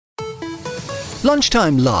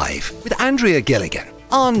Lunchtime Live with Andrea Gilligan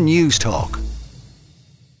on News Talk.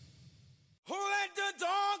 Who let the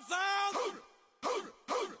dogs out? Who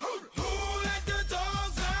let the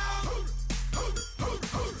dogs out?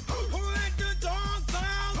 Who let the dogs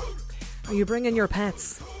out? Are you bringing your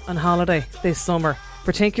pets on holiday this summer?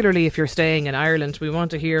 Particularly if you're staying in Ireland. We want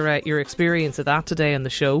to hear your experience of that today on the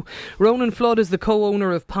show. Ronan Flood is the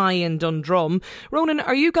co-owner of Pie in Dundrum. Ronan,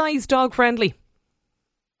 are you guys dog friendly?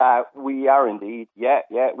 We are indeed, yeah.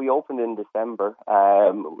 We opened in December.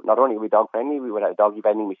 Not only are we dog friendly, we will have a doggy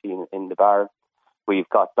vending machine in the bar. We've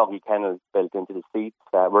got doggy kennels built into the seats.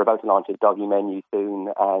 We're about to launch a doggy menu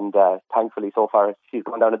soon, and thankfully so far she's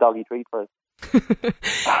gone down a doggy treat for us.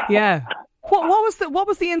 Yeah. What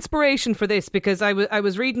was the inspiration for this? Because I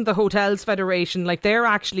was reading the Hotels Federation, like they're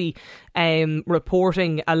actually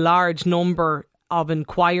reporting a large number of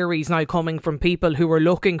inquiries now coming from people who are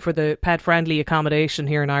looking for the pet-friendly accommodation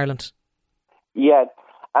here in Ireland. Yeah,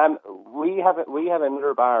 we have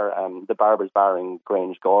another bar, the Barber's Bar in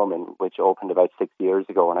Grange Gorman, which opened about 6 years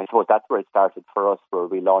ago, and I suppose that's where it started for us, where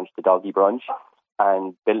we launched the Doggy Brunch,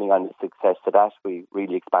 and building on the success of that, we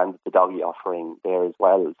really expanded the doggy offering there as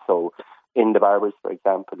well. So in the Barbers, for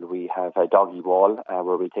example, we have a doggy wall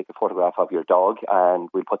where we take a photograph of your dog and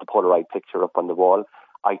we put the Polaroid picture up on the wall.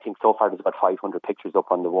 I think so far there's about 500 pictures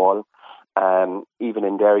up on the wall. Even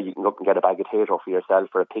in there, you can go up and get a bag of potato for yourself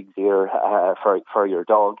or a pig's ear for your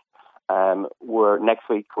dog. Next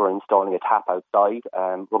week we're installing a tap outside.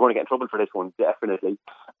 We're going to get in trouble for this one, definitely.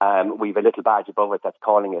 We've a little badge above it that's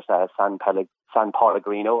calling it San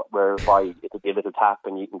Pellegrino, whereby it'll be a little tap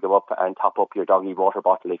and you can go up and top up your doggy water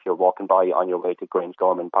bottle if you're walking by on your way to Grange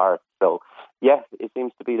Gorman Park. So, yes, it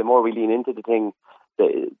seems to be the more we lean into the thing,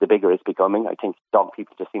 the bigger it's becoming. I think dog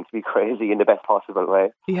people just seem to be crazy in the best possible way.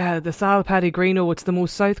 Yeah, the Sal Pellegrino, it's the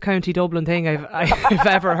most South County Dublin thing I've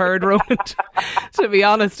ever heard, Ronan. To be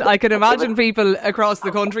honest, I can imagine people across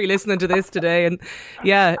the country listening to this today, and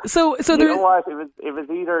yeah. So you know what? It was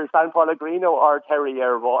either San Pellegrino or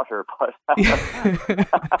Terrier water, but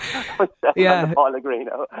yeah,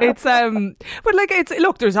 Pellegrino. It's but like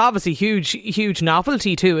look, there's obviously huge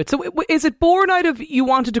novelty to it. So is it born out of you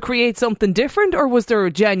wanted to create something different, or was there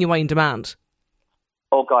a genuine demand?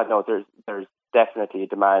 Oh God, no! There's definitely a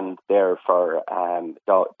demand there for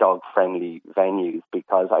dog-friendly venues,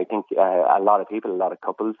 because I think a lot of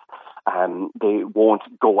couples, they won't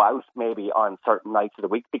go out maybe on certain nights of the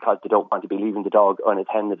week because they don't want to be leaving the dog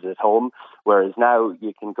unattended at home. Whereas now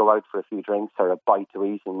you can go out for a few drinks or a bite to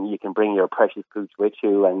eat, and you can bring your precious pooch with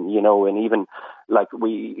you. And and even like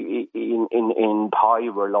we in Pie,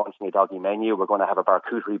 we're launching a doggy menu. We're going to have a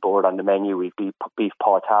charcuterie board on the menu. We've beef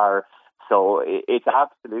tartare. So it's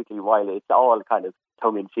absolutely wild. It's all kind of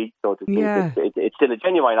tongue-in-cheek, so to speak. Yeah. It's still a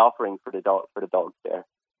genuine offering for the dogs there.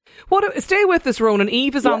 Stay with us, Ronan.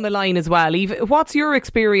 Eve is on the line as well. Eve, what's your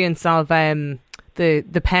experience of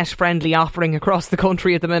the pet-friendly offering across the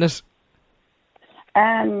country at the minute?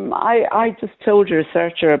 I just told your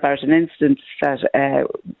researcher about an incident that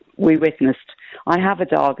we witnessed. I have a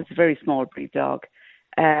dog. It's a very small breed dog.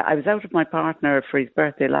 I was out with my partner for his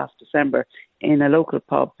birthday last December in a local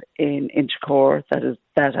pub in Inchicore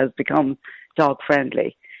that has become dog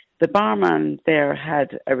friendly. The barman there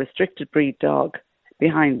had a restricted breed dog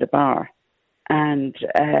behind the bar, and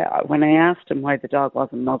when I asked him why the dog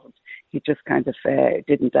wasn't muzzled, he just kind of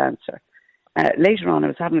didn't answer. Later on, I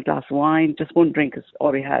was having a glass of wine, just one drink is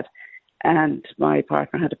all we had, and my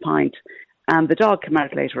partner had a pint, and the dog came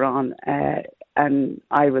out later on, and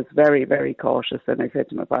I was very, very cautious, and I said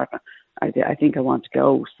to my partner, I think I want to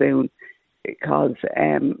go soon, because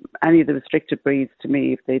any of the restricted breeds, to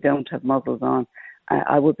me, if they don't have muzzles on,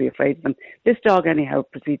 I would be afraid of them. This dog anyhow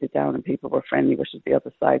proceeded down and people were friendly, which is the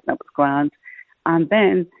other side, and that was grand. And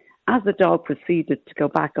then, as the dog proceeded to go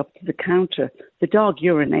back up to the counter, the dog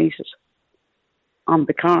urinated on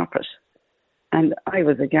the carpet. And I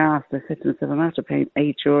was aghast. I said to myself, I'm after paying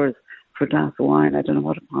 €8 for a glass of wine. I don't know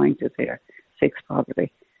what a pint is here, 6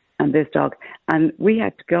 probably. And this dog. And we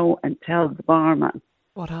had to go and tell the barman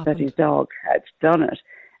that his dog had done it.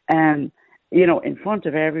 In front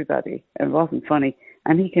of everybody. It wasn't funny.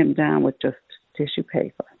 And he came down with just tissue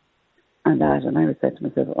paper and that. And I said to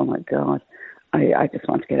myself, oh my God, I just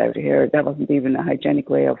want to get out of here. That wasn't even a hygienic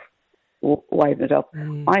way of wiping it up.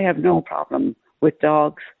 I have no problem with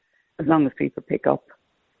dogs as long as people pick up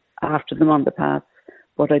after them on the paths.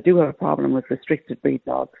 But I do have a problem with restricted breed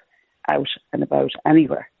dogs out and about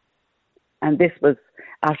anywhere. And this was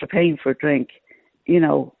after paying for a drink.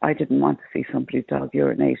 I didn't want to see somebody's dog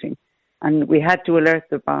urinating. And we had to alert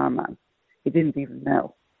the barman. He didn't even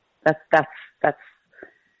know. That's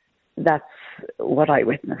what I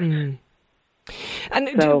witnessed.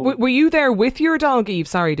 And So- were you there with your dog, Eve?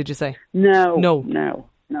 Sorry, did you say? No.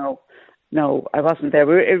 I wasn't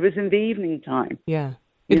there. It was in the evening time. Yeah.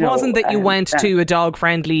 You It know, wasn't that you went to a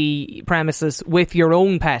dog-friendly premises with your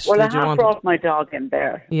own pet. Well, did I you have brought my dog in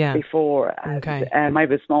there before. And, Okay. I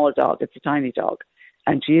have a small dog. It's a tiny dog.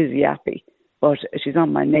 And she is yappy. But she's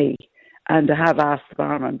on my knee. And I have asked the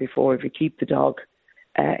barman before if you keep the dog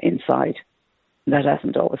inside. That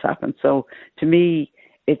hasn't always happened. So to me,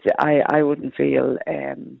 I wouldn't feel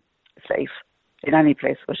safe in any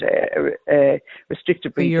place with a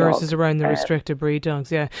restricted breed Yours dog. is around the restricted breed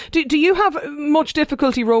dogs, yeah. Do you have much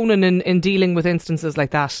difficulty, Ronan, in dealing with instances like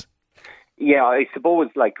that? Yeah, I suppose,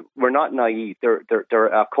 like, we're not naive. There,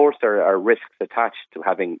 of course, there are risks attached to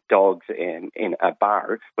having dogs in a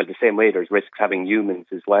bar. Well, the same way there's risks having humans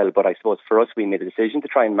as well. But I suppose for us, we made a decision to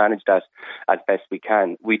try and manage that as best we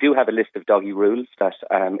can. We do have a list of doggy rules that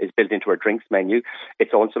is built into our drinks menu.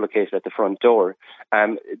 It's also located at the front door.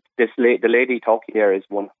 The lady talking there is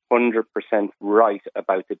 100% right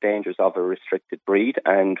about the dangers of a restricted breed.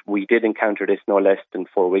 And we did encounter this no less than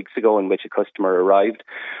 4 weeks ago, in which a customer arrived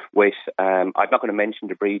with... I'm not going to mention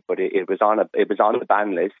the breed, but it was on the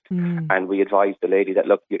ban list, and we advised the lady that,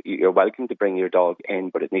 look, you're welcome to bring your dog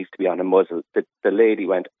in, but it needs to be on a muzzle. The lady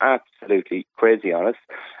went absolutely crazy on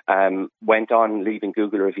us, went on leaving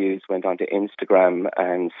Google reviews, went on to Instagram,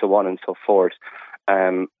 and so on and so forth.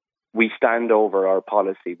 We stand over our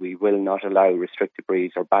policy. We will not allow restricted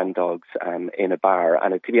breeds or banned dogs in a bar.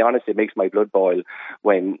 And to be honest, it makes my blood boil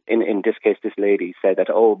when, in this case, this lady said that,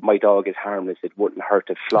 oh, my dog is harmless. It wouldn't hurt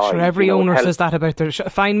a fly. Sure, every owner says that about their...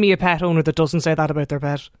 Find me a pet owner that doesn't say that about their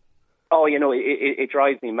pet. Oh, it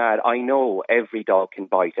drives me mad. I know every dog can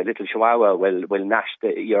bite. A little Chihuahua will gnash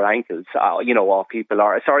your ankles. All people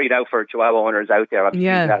are sorry now for Chihuahua owners out there. I'm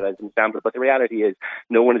using that as an example, but the reality is,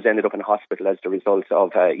 no one has ended up in hospital as the result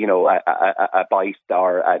of a bite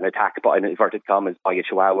or an attack, by in inverted commas, by a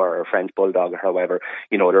Chihuahua or a French bulldog or however.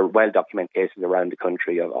 There are well documented cases around the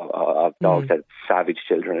country of dogs that savage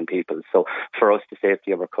children and people. So for us, the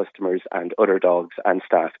safety of our customers and other dogs and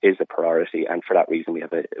staff is a priority, and for that reason, we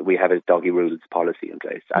have a doggy rules policy in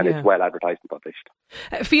place, and it's well advertised and published.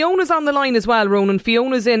 Fiona's on the line as well, Ronan.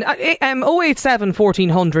 Fiona's in 087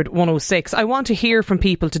 1400 106. I want to hear from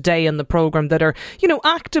people today in the programme that are,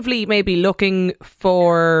 actively maybe looking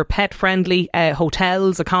for pet-friendly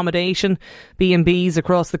hotels, accommodation, B&Bs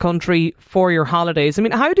across the country for your holidays. I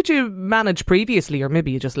mean, how did you manage previously? Or maybe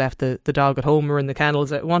you just left the dog at home or in the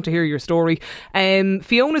kennels. I want to hear your story.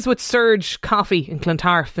 Fiona's with Surge Coffee in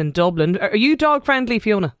Clontarf in Dublin. Are you dog-friendly,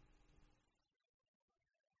 Fiona?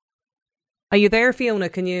 Are you there, Fiona?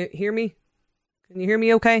 Can you hear me? Can you hear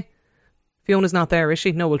me okay? Fiona's not there, is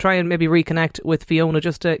she? No, we'll try and maybe reconnect with Fiona.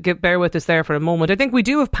 Just to bear with us there for a moment. I think we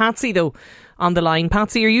do have Patsy, though, on the line.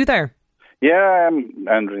 Patsy, are you there? Yeah, I am,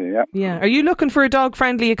 Andrea, yeah. Yeah. Are you looking for a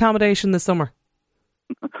dog-friendly accommodation this summer?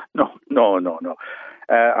 No.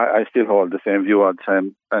 I still hold the same view all the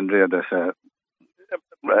time, Andrea, that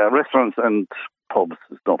restaurants and pubs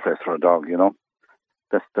is no place for a dog,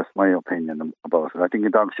 That's my opinion about it. I think a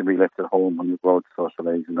dog should be left at home when you go out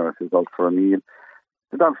socialising or if you go out for a meal.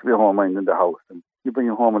 The dog should be home and in the house. And you bring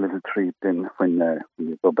home a little treat then when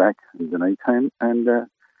you go back in the night time, and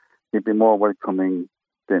you'd be more welcoming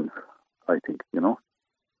then, I think,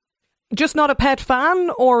 Just not a pet fan,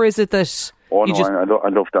 or is it that... Oh, no, I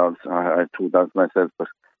love dogs. I have 2 dogs myself, but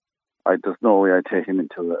there's no way I'd take him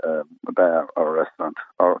into a bar or a restaurant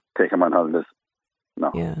or take him on holidays.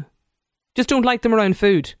 No. Yeah. Just don't like them around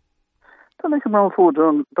food? Don't like him around food.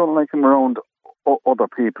 Don't like him around other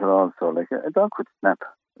people also. Like a dog could snap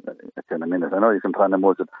in a minute. I know you can put on a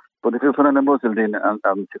muzzle, but if you put on a muzzle, then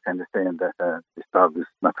you kind of saying that this dog is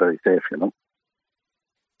not very safe,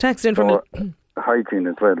 Text in from... hygiene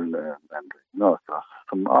as well, and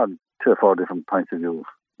from all 3 or 4 different points of view,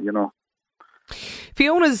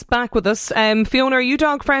 Fiona's back with us. Fiona, are you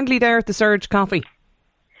dog friendly there at the Surge Coffee?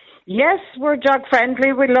 Yes, we're dog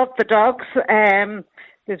friendly. We love the dogs.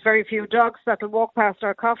 There's very few dogs that will walk past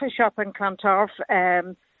our coffee shop in Clontarf.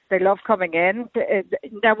 They love coming in.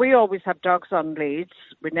 Now, we always have dogs on leads.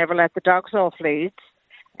 We never let the dogs off leads.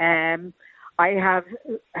 I have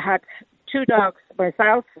had 2 dogs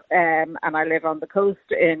myself, and I live on the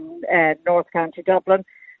coast in North County Dublin,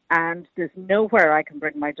 and there's nowhere I can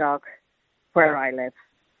bring my dog where I live.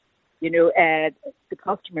 The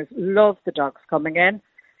customers love the dogs coming in.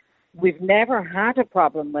 We've never had a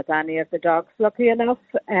problem with any of the dogs, lucky enough.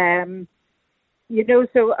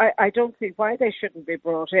 So I don't see why they shouldn't be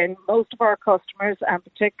brought in. Most of our customers, and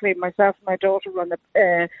particularly myself and my daughter, run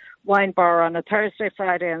a wine bar on a Thursday,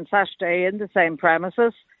 Friday and Saturday in the same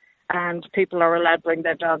premises. and people are allowed to bring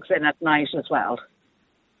their dogs in at night as well.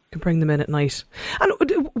 Can bring them in at night. And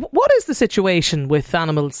what is the situation with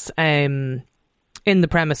animals in the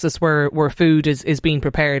premises where food is being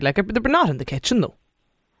prepared? Like, they're not in the kitchen, though.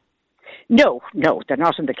 No, they're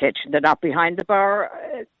not in the kitchen. They're not behind the bar,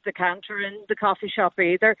 the counter in the coffee shop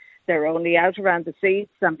either. They're only out around the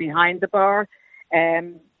seats and behind the bar.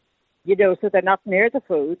 So they're not near the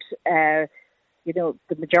food. The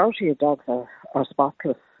majority of dogs are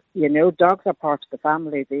spotless. Dogs are part of the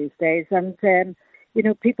family these days. And,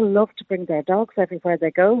 people love to bring their dogs everywhere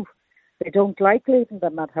they go. They don't like leaving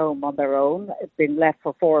them at home on their own, being left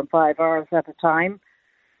for 4 and 5 hours at a time.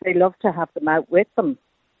 They love to have them out with them.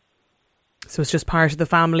 So it's just part of the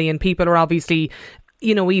family, and people are obviously,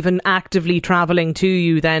 even actively travelling to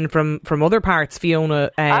you then from other parts,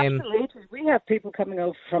 Fiona. Absolutely. We have people coming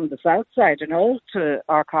over from the south side and all to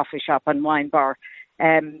our coffee shop and wine bar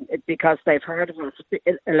because they've heard of us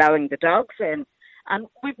allowing the dogs in. And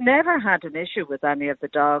we've never had an issue with any of the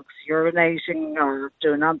dogs urinating or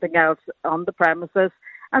doing anything else on the premises.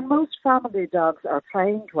 And most family dogs are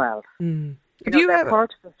trained well. Mm. They're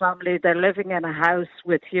part of the family. They're living in a house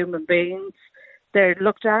with human beings. They're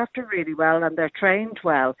looked after really well and they're trained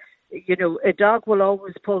well. A dog will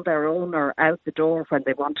always pull their owner out the door when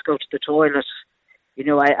they want to go to the toilet.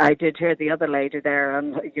 I did hear the other lady there,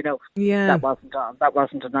 and that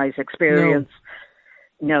wasn't a nice experience.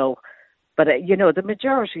 No. But the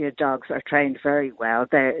majority of dogs are trained very well.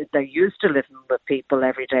 They're used to living with people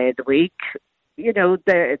every day of the week.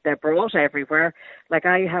 They're brought everywhere. Like,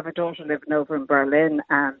 I have a daughter living over in Berlin,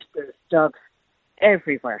 and there's dogs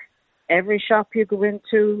everywhere. Every shop you go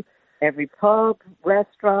into, every pub,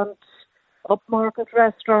 restaurant, upmarket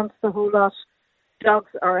restaurants, the whole lot. Dogs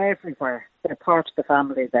are everywhere. They're part of the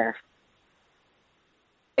family there.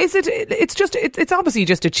 Is it? It's obviously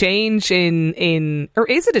just a change in, or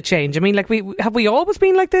is it a change? I mean, like, have we always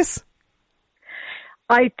been like this?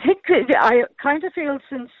 I kind of feel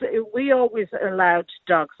since we always allowed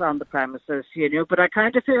dogs on the premises, but I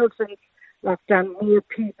kind of feel since lockdown more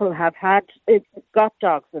people have got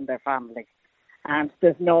dogs in their family, and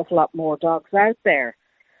there's an awful lot more dogs out there.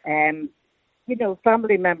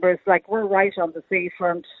 Family members, like, we're right on the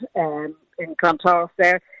seafront in Clontarf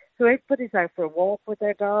there, so everybody's out for a walk with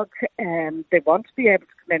their dog. They want to be able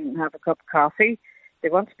to come in and have a cup of coffee. They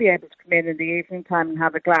want to be able to come in the evening time and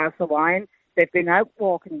have a glass of wine. They've been out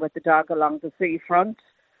walking with the dog along the seafront.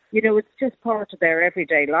 It's just part of their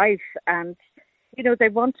everyday life. And, they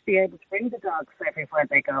want to be able to bring the dogs everywhere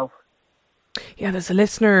they go. Yeah, there's a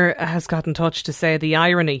listener has got in touch to say the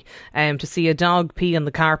irony to see a dog pee on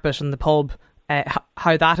the carpet in the pub,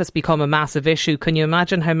 how that has become a massive issue. Can you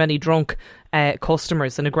imagine how many drunk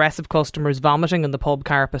customers and aggressive customers vomiting on the pub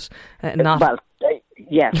carpet? Not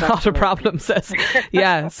a problem, says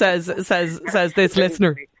this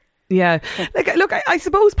listener. Yeah. Look, I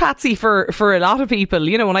suppose, Patsy, for a lot of people,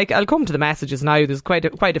 and I'll come to the messages now, there's quite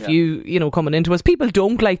a few, coming into us. People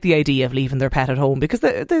don't like the idea of leaving their pet at home because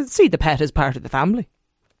they see the pet as part of the family.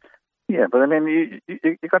 Yeah, but I mean,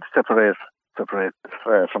 you got to separate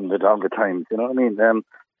from the dog at times, you know what I mean?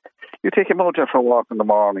 You take him out there for a walk in the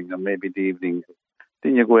morning and maybe the evening,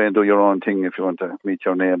 then you go and do your own thing if you want to meet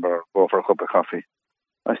your neighbour or go for a cup of coffee.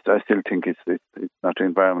 I still think it's not the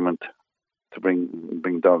environment to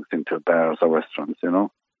bring dogs into bars or restaurants,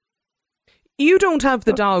 You don't have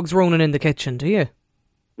the dogs running in the kitchen, do you?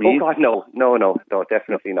 Oh God, no,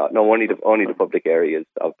 definitely not. No, only the public areas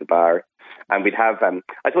of the bar. And we'd have,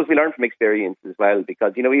 I suppose we learn from experience as well,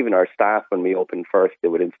 because, even our staff, when we opened first, they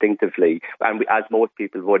would instinctively, and as most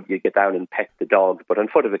people would, you get down and pet the dog. But on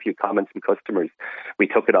foot of a few comments from customers, we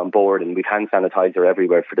took it on board, and we've hand sanitizer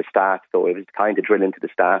everywhere for the staff. So it was kind of drill into the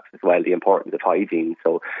staff as well, the importance of hygiene.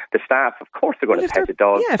 So the staff, of course, are going to pet the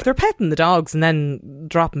dog. Yeah, if they're petting the dogs and then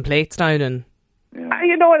dropping plates down and... Yeah.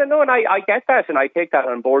 And I get that, and I take that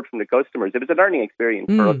on board from the customers. It was a learning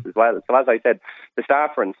experience for us as well. So as I said, the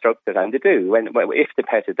staff are instructed, and they do, if they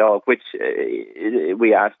pet a dog, which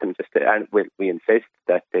we ask them and we insist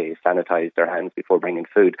that they sanitise their hands before bringing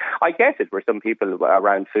food. I get it, where some people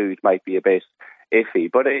around food might be a bit iffy,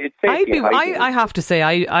 but it's safety and hygiene. I have to say,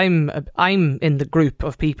 I'm in the group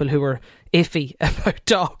of people who are iffy about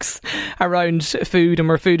dogs around food and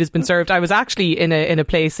where food has been served. I was actually in a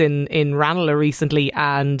place in Ranelagh recently,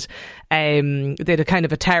 and they had a kind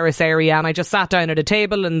of a terrace area, and I just sat down at a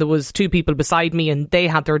table, and there was two people beside me, and they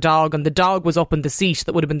had their dog, and the dog was up in the seat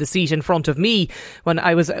that would have been the seat in front of me when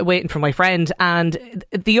I was waiting for my friend, and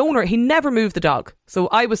the owner, he never moved the dog. So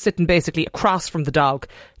I was sitting basically across from the dog,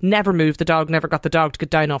 never moved the dog, never got the dog to get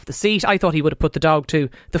down off the seat. I thought he would have put the dog to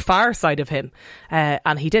the far side of him,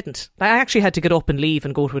 and he didn't. I actually had to get up and leave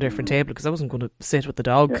and go to a different table because I wasn't going to sit with the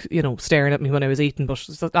dog, staring at me when I was eating. But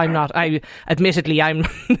I'm not. Admittedly, I'm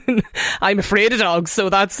I'm afraid of dogs, so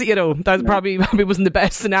that's that probably wasn't the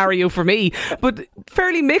best scenario for me. But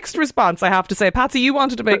fairly mixed response, I have to say. Patsy, you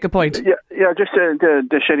wanted to make a point. Yeah, just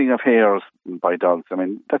the shedding of hairs by dogs. I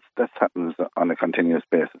mean, that happens on a continuous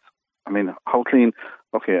basis. I mean, how clean?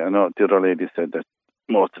 Okay, I know the other lady said that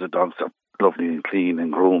most of the dogs are lovely and clean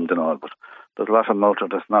and groomed and all, but there's a lot of them out there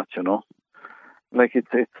that's not, Like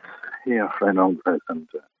it's here for a place, and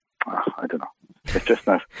I don't know. It's just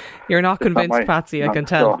not. You're not convinced, Patsy. I can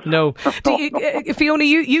tell. No. Fiona,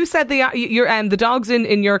 you said the dogs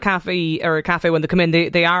in your cafe when they come in,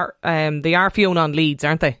 they are Fiona on leads,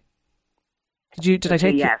 aren't they? Did I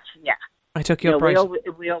take? Yes, yeah. I took your price.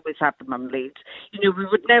 We always have them on lead. We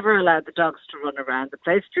would never allow the dogs to run around the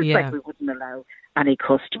place, just like we wouldn't allow any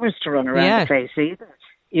customers to run around the place either.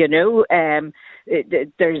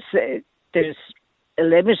 There's a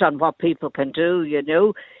limit on what people can do.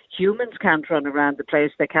 Humans can't run around the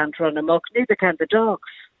place; they can't run amok. Neither can the dogs.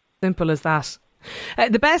 Simple as that.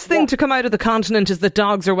 The best thing to come out of the continent is that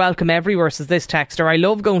dogs are welcome everywhere, says this texter. I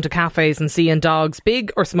love going to cafes and seeing dogs,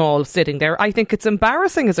 big or small, sitting there. I think it's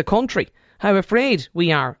embarrassing as a country how afraid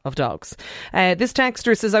we are of dogs. This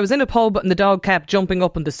texter says, I was in a pub and the dog kept jumping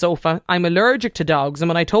up on the sofa. I'm allergic to dogs, and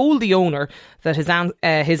when I told the owner that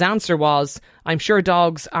his answer was, I'm sure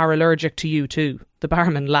dogs are allergic to you too, the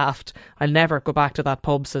barman laughed. I'll never go back to that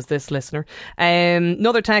pub, says this listener.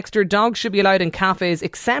 Another texter, dogs should be allowed in cafes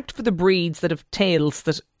except for the breeds that have tails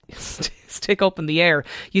that stick up in the air.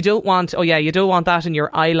 You don't want that in your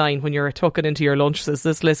eye line when you're tucking into your lunch, says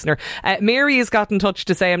this listener. Mary has got in touch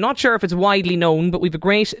to say, I'm not sure if it's widely known, but we've a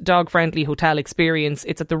great dog-friendly hotel experience.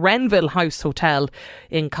 It's at the Renville House Hotel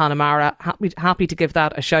in Connemara. Happy to give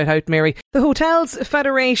that a shout out, Mary. The Hotels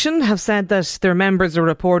Federation have said that their members are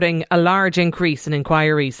reporting a large increase in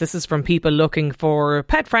inquiries. This is from people looking for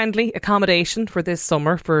pet-friendly accommodation for this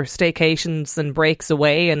summer, for staycations and breaks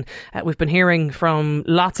away, and we've been hearing from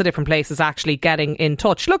lots of different places actually getting in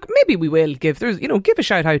touch. Look, maybe we will give a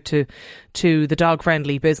shout out to the dog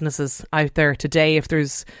friendly businesses out there today. If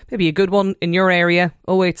there's maybe a good one in your area,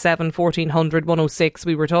 087 1400 106.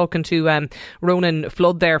 We were talking to Ronan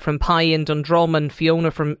Flood there from Pye in Dundrum and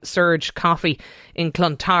Fiona from Surge Coffee in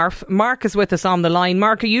Clontarf. Mark is with us on the line.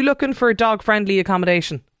 Mark, are you looking for dog friendly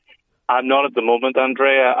accommodation? I'm not at the moment,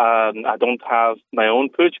 Andrea. I don't have my own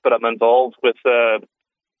pooch, but I'm involved with a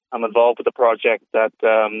project that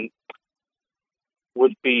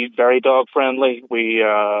would be very dog friendly.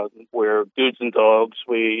 We're dudes and dogs.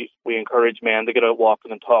 We encourage men to get out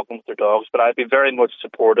walking and talking with their dogs. But I'd be very much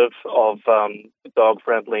supportive of dog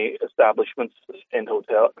friendly establishments in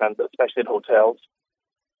hotels, and especially in hotels.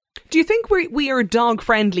 Do you think we are dog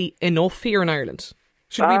friendly enough here in Ireland?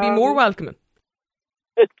 Should we be more welcoming?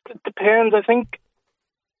 It depends. I think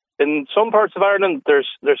in some parts of Ireland there's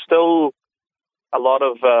still a lot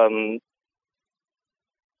of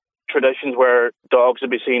traditions where dogs would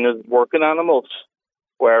be seen as working animals,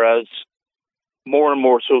 whereas more and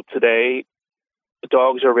more so today,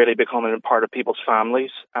 dogs are really becoming a part of people's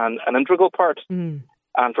families and an integral part. And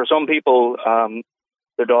for some people,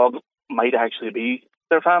 their dog might actually be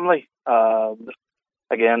their family.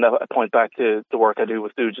 Again, I point back to the work I do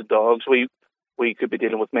with dudes and dogs. We could be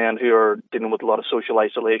dealing with men who are dealing with a lot of social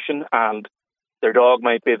isolation, and their dog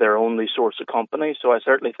might be their only source of company. So I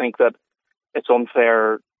certainly think that it's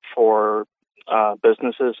unfair for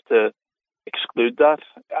businesses to exclude that.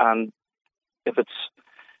 And if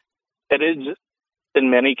it is in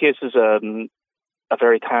many cases a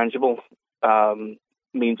very tangible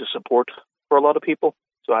means of support for a lot of people.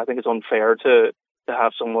 So I think it's unfair to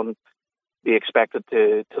have someone be expected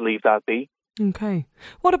to leave that be. Okay.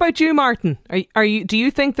 What about you, Martin? Are you? Do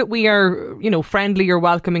you think that we are, friendly or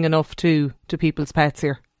welcoming enough to people's pets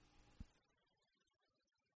here?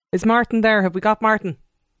 Is Martin there? Have we got Martin?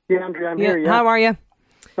 Yeah, Andrea, I'm here. Yeah. How are you?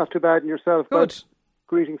 Not too bad, and yourself? Good.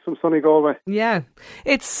 Greetings from sunny Galway. Yeah.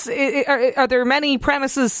 Are there many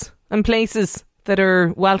premises and places that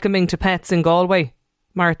are welcoming to pets in Galway,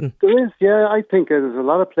 Martin? There is. Yeah, I think there's a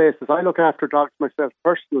lot of places. I look after dogs myself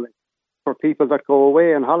personally. For people that go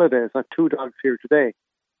away on holidays. I have 2 dogs here today.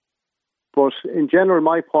 But in general,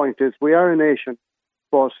 my point is we are a nation,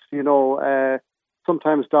 but,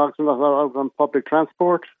 sometimes dogs are not allowed on public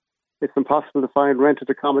transport. It's impossible to find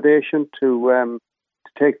rented accommodation to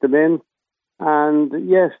take them in. And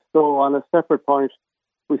yes, so on a separate point,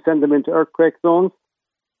 we send them into earthquake zones.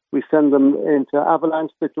 We send them into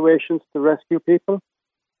avalanche situations to rescue people.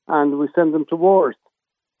 And we send them to wars.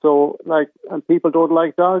 So, and people don't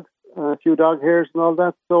like dogs. A few dog hairs and all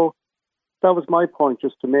that. So was my point,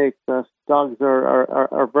 just to make that dogs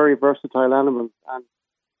are very versatile animals, and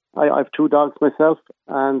I have 2 dogs myself,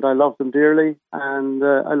 and I love them dearly, and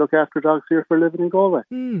I look after dogs here for a living in Galway.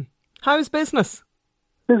 How's business?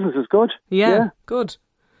 Business is good. Yeah. Good.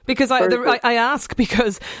 Because Very good. I ask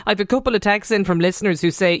because I've a couple of texts in from listeners who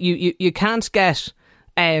say you can't get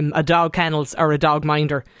a dog kennels or a dog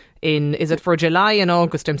minder is it for July and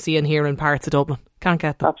August? I'm seeing here in parts of Dublin. Can't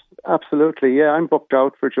get them. Absolutely, yeah. I'm booked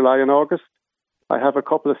out for July and August. I have a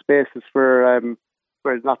couple of spaces for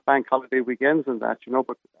not bank holiday weekends and that,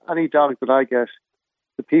 but any dogs that I get,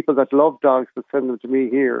 the people that love dogs that send them to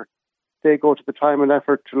me here, they go to the time and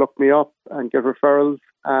effort to look me up and give referrals,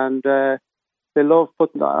 and they love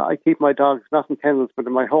I keep my dogs not in kennels but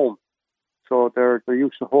in my home. So they're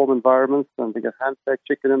used to home environments, and they get hand-fed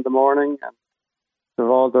chicken in the morning, and they're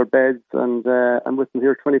all their beds, and I'm with them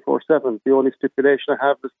here 24/7. The only stipulation I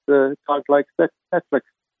have is the dog likes Netflix.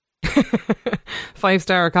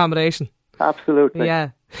 5-star accommodation. Absolutely.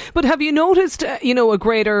 Yeah. But have you noticed, a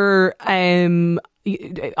greater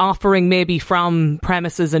offering maybe from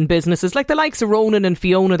premises and businesses, like the likes of Ronan and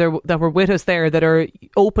Fiona that were with us there, that are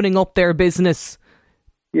opening up their business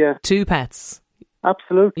to pets?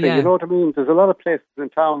 Absolutely. Yeah. You know what I mean? There's a lot of places in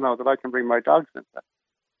town now that I can bring my dogs into,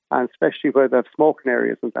 and especially where they have smoking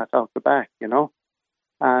areas and that out the back, And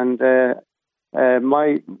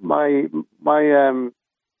my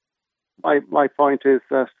point is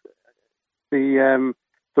that the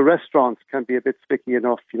restaurants can be a bit sticky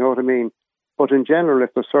enough, you know what I mean? But in general,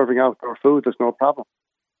 if they're serving outdoor food, there's no problem.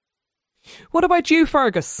 What about you,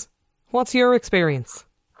 Fergus? What's your experience?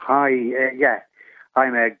 Hi,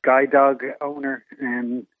 I'm a guide dog owner,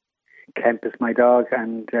 and Kemp is my dog,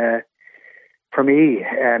 and for me,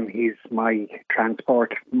 he's my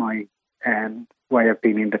transport, my way of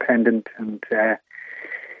being independent, and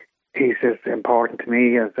he's as important to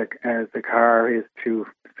me as the car is to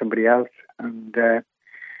somebody else, and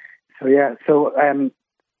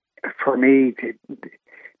for me,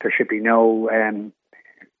 there should be no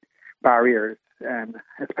barriers,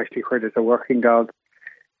 especially where there's a working dog.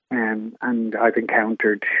 And I've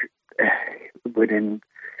encountered within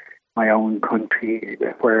my own country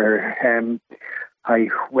where I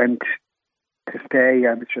went to stay.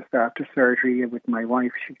 I was just after surgery with my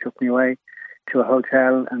wife. She took me away to a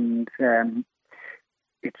hotel, and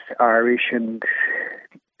it's Irish and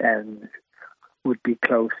would be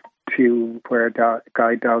close to where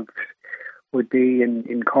guide dogs would be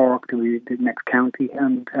in Cork, the next county,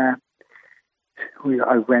 and I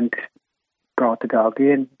went. Brought the dog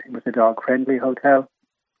in. It was a dog-friendly hotel,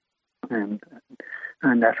 and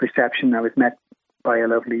at reception, I was met by a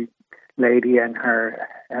lovely lady and her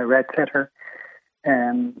red setter,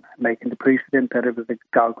 making the precedent that it was a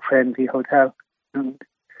dog-friendly hotel. And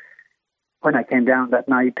when I came down that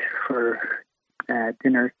night for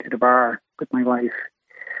dinner to the bar with my wife,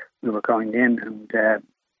 we were going in, and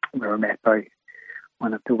we were met by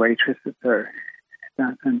one of the waitresses there,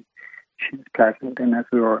 and she was pleasant, and as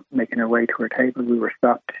we were making our way to her table, we were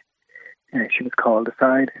stopped. She was called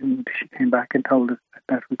aside, and she came back and told us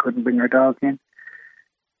that we couldn't bring our dog in.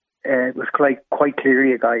 It was quite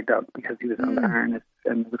clearly a guide dog because he was on the harness,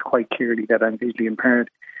 and it was quite clearly that I'm visually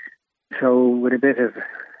impaired. So with a bit of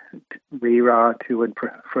rah to and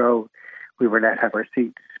fro, we were let have our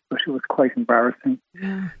seats, but it was quite embarrassing.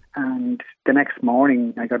 Yeah. And the next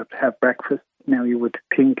morning, I got up to have breakfast. Now you would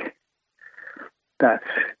think that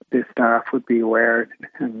the staff would be aware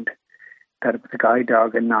and that it was a guide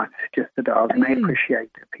dog and not just a dog. And I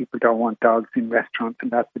appreciate that people don't want dogs in restaurants,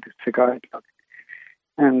 and that's what it's a guide dog.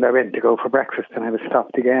 And I went to go for breakfast, and I was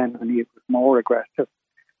stopped again, and he was more aggressive.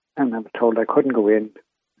 And I was told I couldn't go in.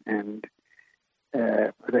 And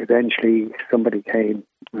but eventually somebody came,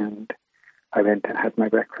 and I went and had my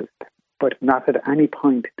breakfast. But not at any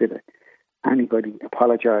point did anybody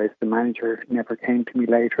apologise. The manager never came to me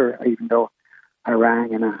later, even though I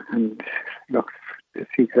rang and look,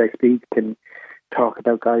 see could I speak and talk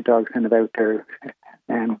about guide dogs and about their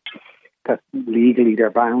that legally they're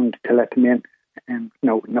bound to let them in, and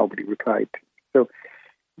nobody replied. So,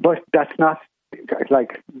 but that's not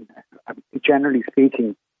like, generally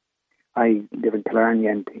speaking, I live in Killarney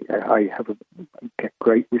and I get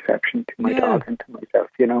great reception to my dog and to myself,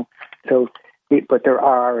 So, but there's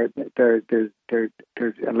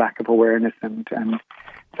a lack of awareness and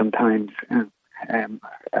sometimes.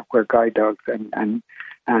 Where guide dogs and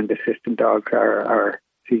assistant dogs are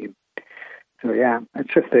seen. So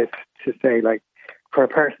it's just this to say, like, for a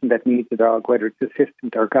person that needs a dog, whether it's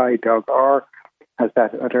assistant or guide dog, or as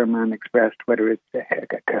that other man expressed, whether it's a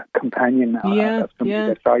companion of somebody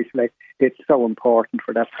that's isolated, it's so important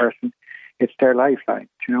for that person. it's their lifeline.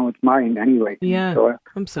 You know, it's mine anyway. Yeah, so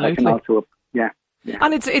absolutely. I can also, yeah.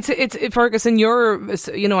 And it's Ferguson,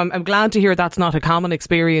 I'm glad to hear that's not a common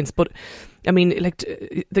experience, but I mean, like,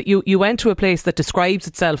 that you went to a place that describes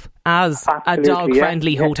itself as a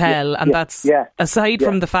dog-friendly hotel, and that's aside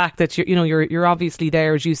from the fact that you're obviously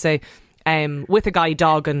there, as you say, with a guide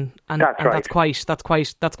dog, and that's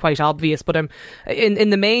quite obvious. But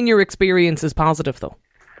in the main, your experience is positive, though.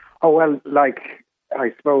 Oh well, like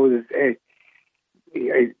I suppose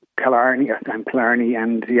Killarney,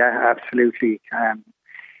 and yeah, absolutely.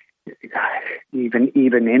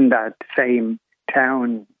 Even in that same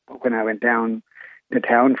town, when I went down the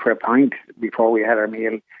town for a pint before we had our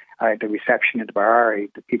meal, the reception at the bar,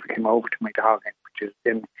 the people came over to my dog, which is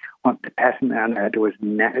in the pet, and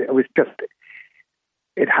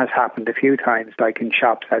it has happened a few times. Like in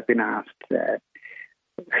shops, I've been asked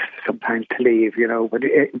sometimes to leave,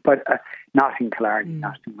 but not in Killarney,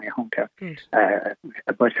 not in my hometown.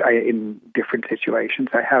 But in different situations,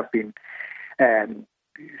 I have been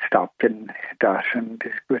stopped in that, and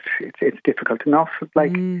it's difficult enough.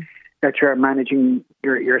 Like that you're managing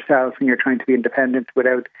yourself and you're trying to be independent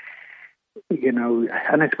without, and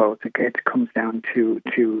I suppose it comes down to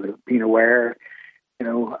being aware.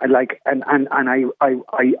 I like, and I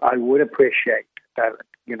would appreciate that.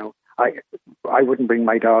 I wouldn't bring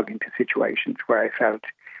my dog into situations where I felt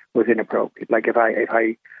was inappropriate. Like if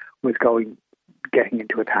I was getting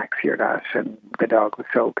into a taxi or that, and the dog was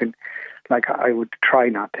soaking, like I would try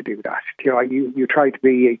not to do that. You try to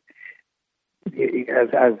be as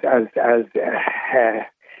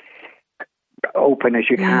open as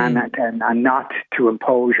you can, and not to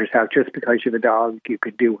impose yourself just because you have a dog. You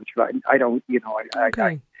could do what you like. I don't,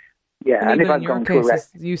 Okay. And if I'm going to a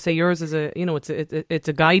restaurant, you say yours is it's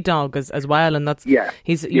a guide dog as well, and that's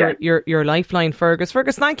he's your lifeline, Fergus.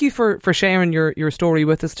 Fergus, thank you for sharing your story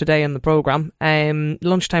with us today on the programme.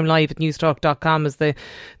 lunchtimelive@newstalk.com is the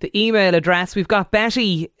email address. We've got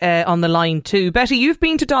Betty on the line too. Betty, you've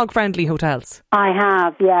been to dog friendly hotels. I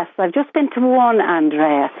have, yes. I've just been to one,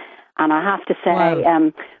 Andrea, and I have to say,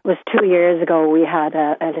 it was 2 years ago. We had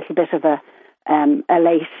a little bit of a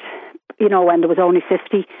late, when there was only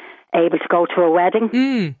 50 able to go to a wedding,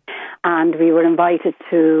 and we were invited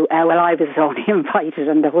to, I was only invited,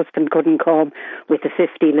 and the husband couldn't come with the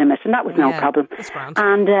 50 limit, and that was no problem. That's grand.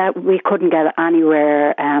 And we couldn't get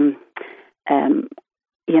anywhere, and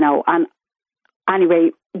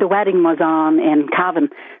anyway, the wedding was on in Cavan,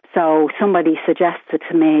 so somebody suggested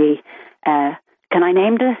to me, can I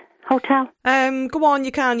name the hotel? Go on,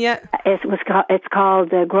 you can, yeah. It's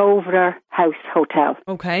called the Grosvenor House Hotel.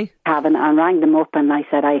 Okay. Cavan, and rang them up, and I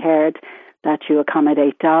said, I heard that you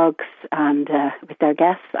accommodate dogs and with their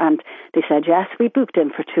guests, and they said yes. We booked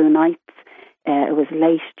in for 2 nights. It was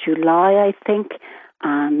late July, I think,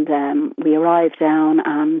 and we arrived down,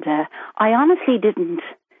 and I honestly didn't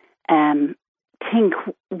think,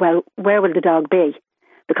 well, where will the dog be?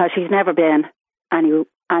 Because she's never been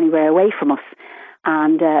anywhere away from us.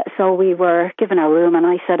 And so we were given our room, and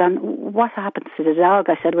I said, and what happens to the dog?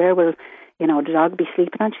 I said, where will, the dog be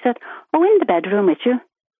sleeping? And she said, oh, in the bedroom with you.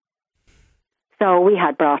 So we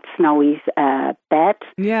had brought Snowy's bed.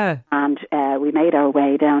 Yeah. And we made our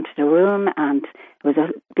way down to the room, and it was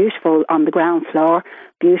a beautiful, on the ground floor,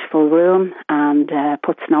 beautiful room, and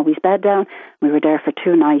put Snowy's bed down. We were there for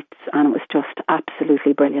 2 nights, and it was just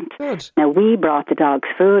absolutely brilliant. Good. Now, we brought the dog's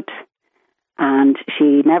food, and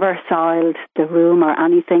she never soiled the room or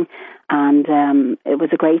anything, and it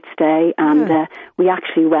was a great stay, and we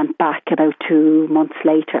actually went back about 2 months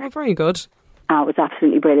later. Oh, very good. It was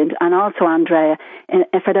absolutely brilliant. And also, Andrea,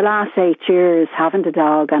 for the last 8 years, having the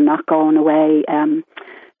dog and not going away,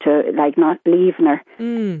 not leaving her,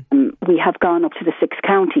 we have gone up to the 6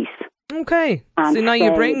 counties. Okay. And so now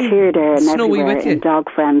you bring here, there, and Snowy with you. In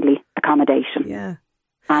dog-friendly accommodation. Yeah.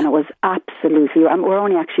 And it was absolutely... we're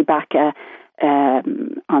only actually back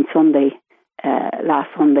on Sunday, last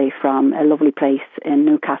Sunday, from a lovely place in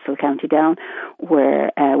Newcastle, County Down,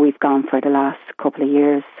 where we've gone for the last couple of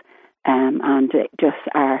years, and just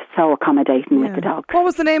are so accommodating with the dogs. What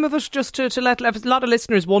was the name of it? Just to let a lot of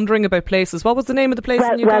listeners wondering about places. What was the name of the place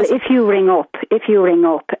in Newcastle? Well, if you ring up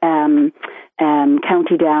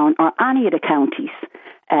County Down or any of the counties,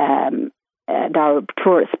 the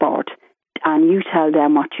tourist board, and you tell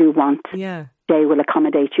them what you want, they will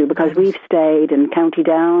accommodate you, because we've stayed in County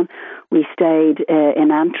Down, we stayed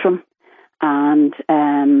in Antrim, and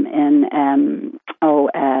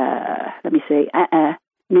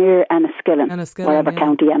near Enniskillen, wherever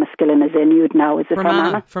county Enniskillen is in. You'd know, is it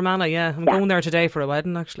Fermanagh? Fermanagh, yeah. I'm going there today for a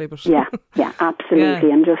wedding, actually. But yeah,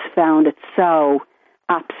 absolutely, and just found it so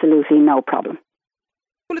absolutely no problem.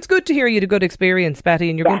 Well, it's good to hear you had a good experience, Betty,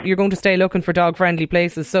 and you're going to stay looking for dog-friendly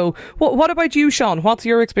places. So what about you, Sean? What's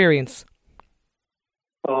your experience?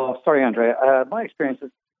 Oh, sorry, Andrea. My experience is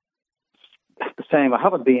the same. I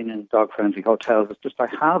haven't been in dog-friendly hotels. It's just I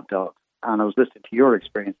have dogs, and I was listening to your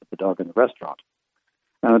experience with the dog in the restaurant.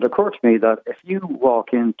 And it occurred to me that if you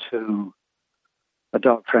walk into a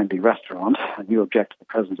dog-friendly restaurant and you object to the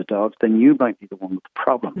presence of dogs, then you might be the one with the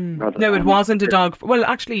problem. No, it wasn't a dog. Well,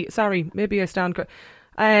 actually, sorry, maybe I stand.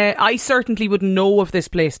 I certainly wouldn't know of this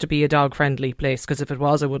place to be a dog-friendly place, because if it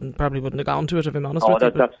was, I probably wouldn't have gone to it, if I'm honest with you.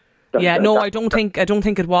 I don't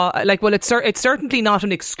think it was. Like, well, it's certainly not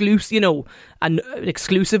an exclusively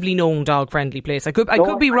known dog-friendly place. I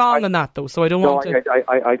could be wrong on that though, so I don't want to.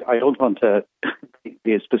 I don't want to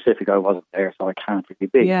be as specific. I wasn't there, so I can't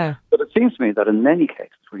really be. Yeah. But it seems to me that in many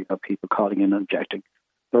cases where you have people calling in and objecting,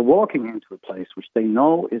 they're walking into a place which they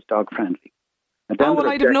know is dog-friendly. I'd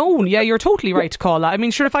have known. Yeah, you're totally right to call that. I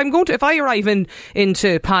mean, sure, if I arrive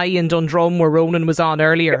into Pye in Dundrum where Ronan was on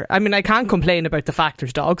earlier, I mean, I can't complain about the fact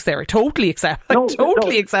there's dogs there. I totally accept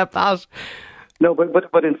that. No,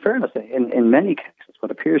 but in fairness, in many cases,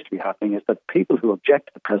 what appears to be happening is that people who object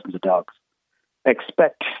to the presence of dogs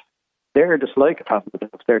expect their dislike of having the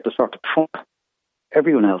dogs there to sort of trump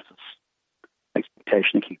everyone else's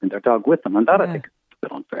expectation of keeping their dog with them, and that I think is a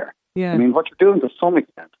bit unfair. Yeah. I mean, what you're doing to some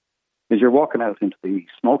extent is you're walking out into the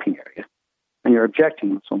smoking area and you're objecting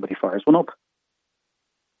when somebody fires one up.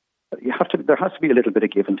 There has to be a little bit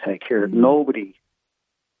of give and take here. Nobody.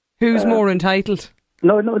 Who's more entitled?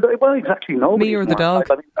 No. Well, exactly. Nobody. Me or the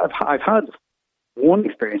dog? I mean, I've had one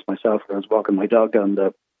experience myself where I was walking my dog down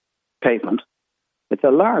the pavement. It's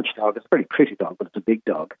a large dog. It's a very pretty dog, but it's a big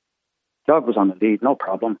dog. The dog was on the lead, no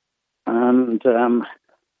problem. And there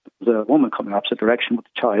was a woman coming opposite direction with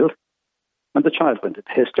the child. And the child went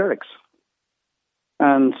into hysterics.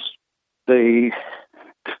 And the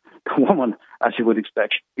woman, as you would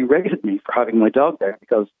expect, she berated me for having my dog there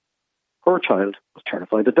because her child was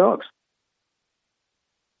terrified of dogs.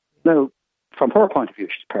 Now, from her point of view,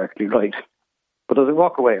 she's perfectly right. But as I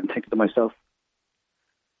walk away, I'm thinking to myself,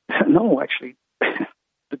 no, actually,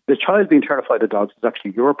 the child being terrified of dogs is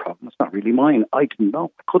actually your problem. It's not really mine. I didn't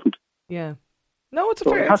know. I couldn't. Yeah. No, it's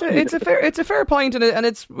a fair point, and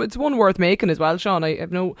it's one worth making as well, Sean. I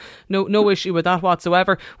have no issue with that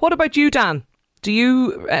whatsoever. What about you, Dan? Do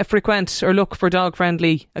you frequent or look for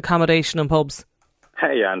dog-friendly accommodation in pubs?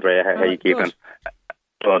 Hey, Andrea, how are you keeping?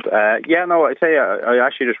 Good. I tell you, I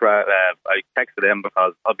actually just I texted in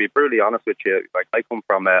because I'll be brutally honest with you. Like, I come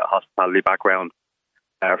from a hospitality background,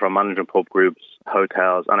 from managing pub groups,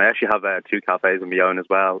 hotels, and I actually have 2 cafes of my own as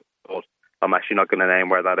well. But I'm actually not going to name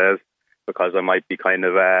where that is, because I might be kind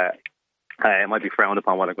of, I might be frowned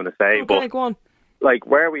upon what I'm going to say. Okay, but go on. Like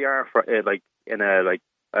where we are, in a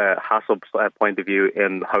hassle point of view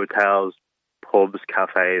in hotels, pubs,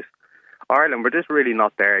 cafes, Ireland, we're just really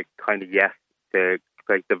not there kind of yet to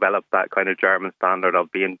develop that kind of German standard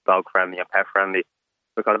of being dog friendly and pet friendly.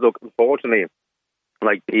 Because look, unfortunately,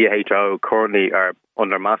 the EHO currently are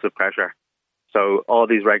under massive pressure. So all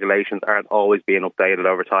these regulations aren't always being updated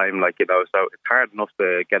over time, so it's hard enough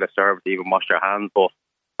to get a server to even wash their hands. But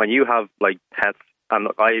when you have pets, and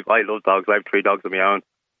I love dogs, I have 3 dogs of my own,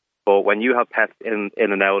 but when you have pets in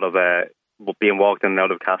and out of being walked in and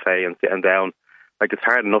out of a cafe and sitting down, it's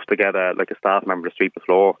hard enough to get a staff member to sweep the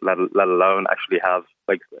floor, let alone actually have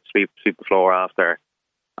sweep the floor after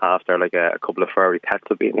a couple of furry pets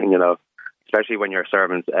have been in, especially when you're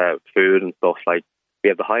serving food and stuff. We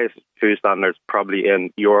have the highest food standards probably in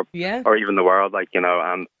Europe or even the world,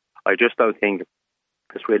 and I just don't think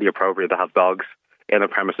it's really appropriate to have dogs in a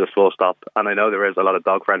premises full stop. And I know there is a lot of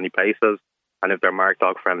dog-friendly places, and if they're marked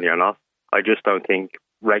dog-friendly or not, I just don't think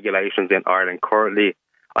regulations in Ireland currently,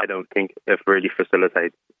 I don't think it really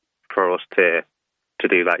facilitates for us to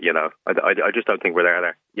do that, I just don't think we're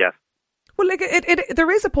there. Yes. Well,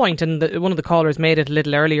 there is a point, and one of the callers made it a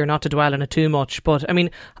little earlier, not to dwell on it too much, but I mean,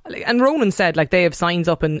 and Ronan said they have signs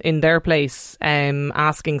up in their place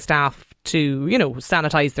asking staff to,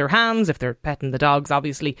 sanitise their hands if they're petting the dogs,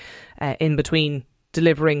 obviously, in between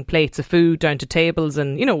delivering plates of food down to tables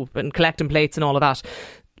and, and collecting plates and all of that.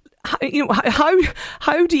 How do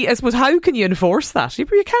you, I suppose, how can you enforce that? You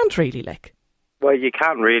can't really, Well, you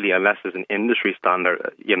can't really unless there's an industry standard,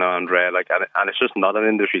 Andrea, and it's just not an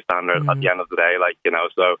industry standard at the end of the day,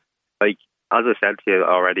 so, as I said to you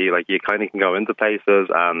already, you kind of can go into places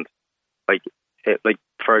and,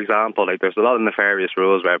 for example, there's a lot of nefarious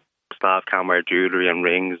rules where staff can't wear jewellery and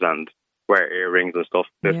rings and wear earrings and stuff,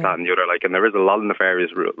 that, and the other, and there is a lot of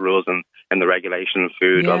nefarious rules in the regulation of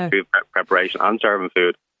food, of food preparation and serving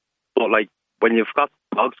food. But, when you've got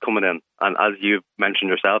dogs coming in, and as you've mentioned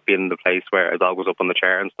yourself, being in the place where a dog was up on the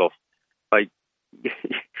chair and stuff, like,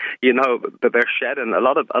 you know, that they're shedding. A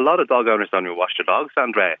lot of dog owners don't even wash their dogs,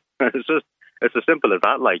 Andre. It's as simple as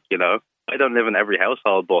that. Like, you know, I don't live in every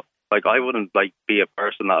household, but like, I wouldn't like be a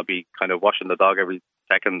person that would be kind of washing the dog every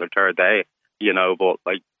second or third day, you know. But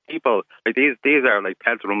like, people like these are like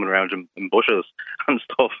pets roaming around in bushes and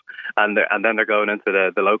stuff, and then they're going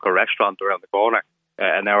into the local restaurant around the corner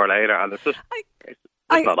an hour later, and it's just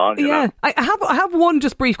it's not on. You know? I have one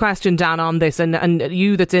just brief question, Dan, on this, and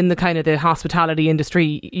you that's in the kind of the hospitality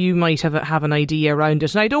industry, you might have an idea around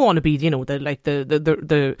it. And I don't want to be, you know,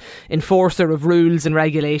 the enforcer of rules and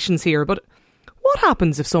regulations here, but what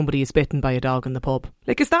happens if somebody is bitten by a dog in the pub?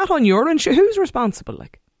 Like, is that on your insurance? Who's responsible?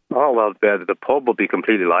 Like, oh well, the pub would be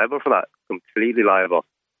completely liable for that. Completely liable.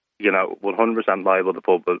 You know, 100% liable. The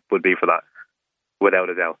pub would be for that, without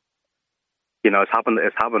a doubt. You know, it's happened.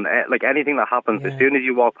 Like anything that happens, as soon as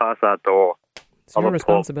you walk past that door of a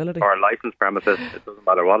responsibility pub or a licensed premises, it doesn't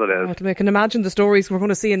matter what it is. I can imagine the stories we're going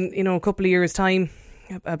to see in, you know, a couple of years' time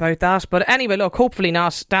about that. But anyway, look, hopefully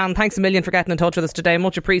not. Dan, thanks a million for getting in touch with us today.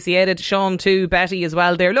 Much appreciated. Sean too, Betty as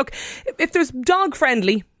well there. Look, if there's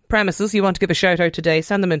dog-friendly premises you want to give a shout out today,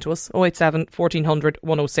 send them in to us. 087 1400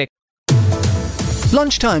 106.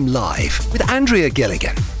 Lunchtime Live with Andrea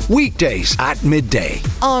Gilligan. Weekdays at midday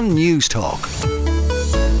on News Talk.